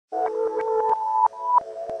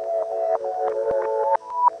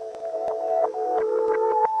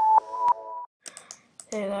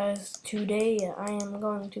Today I am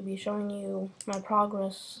going to be showing you my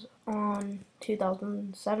progress on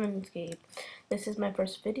 2007's Runescape. This is my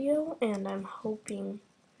first video and I'm hoping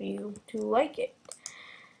for you to like it.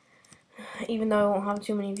 Even though I won't have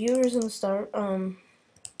too many viewers in the start, I'm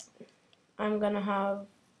gonna have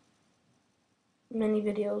many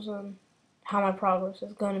videos on how my progress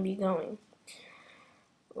is gonna be going.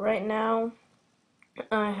 Right now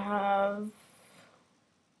I have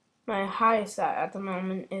my highest at the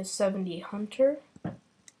moment is 70 Hunter.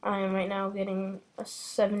 I am right now getting a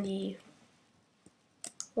 70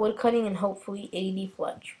 woodcutting and hopefully 80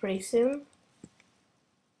 fletch pretty soon.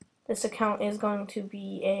 This account is going to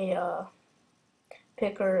be a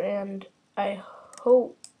picker, and I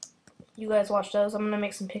hope you guys watch those. I'm gonna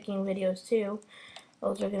make some picking videos too.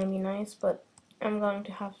 Those are gonna be nice, but I'm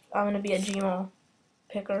gonna be a Gmail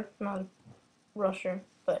picker, not a rusher.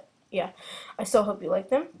 But yeah, I still hope you like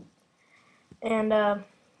them. And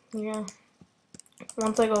yeah,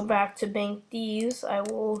 once I go back to bank these, I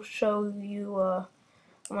will show you what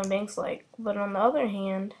my bank's like. But on the other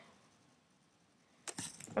hand,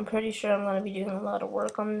 I'm pretty sure I'm going to be doing a lot of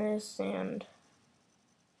work on this, and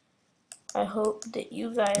I hope that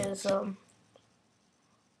you guys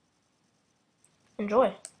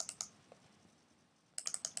enjoy.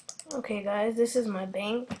 Okay guys, this is my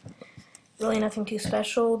bank. Really nothing too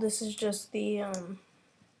special. This is just the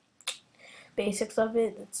basics of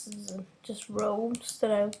it. It's just robes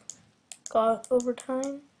that I've got over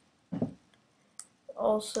time.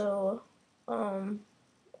 Also, all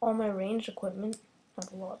my ranged equipment. I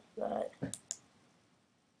have a lot of that.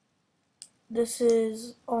 This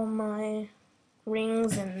is all my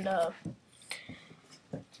rings and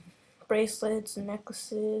bracelets and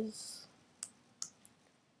necklaces.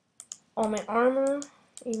 All my armor,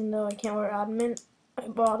 even though I can't wear adamant, I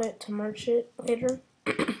bought it to merch it later.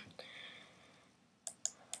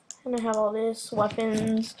 And I have all this,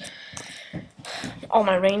 weapons, all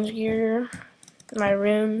my range gear, my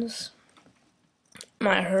runes,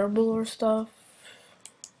 my herbal stuff,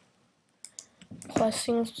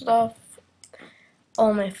 blessing stuff,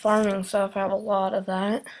 all my farming stuff. I have a lot of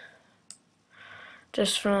that.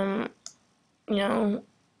 Just from, you know,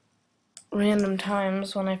 random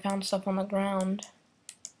times when I found stuff on the ground.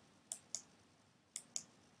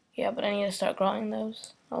 Yeah, but I need to start growing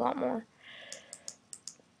those a lot more.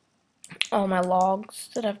 All my logs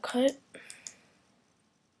that I've cut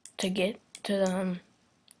to get to the,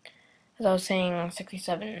 as I was saying,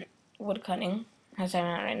 67 wood cutting, as I'm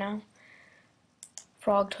at right now.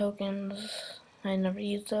 Frog tokens, I never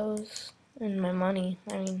use those. And my money,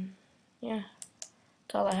 I mean, yeah,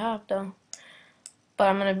 that's all I have though. But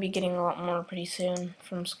I'm going to be getting a lot more pretty soon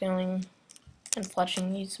from skilling and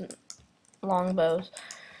fletching these long bows.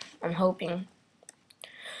 I'm hoping.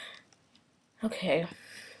 Okay.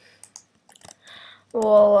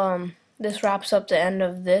 Well, this wraps up the end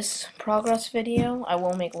of this progress video. I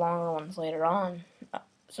will make longer ones later on.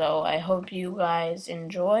 So I hope you guys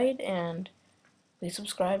enjoyed, and please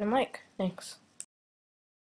subscribe and like. Thanks.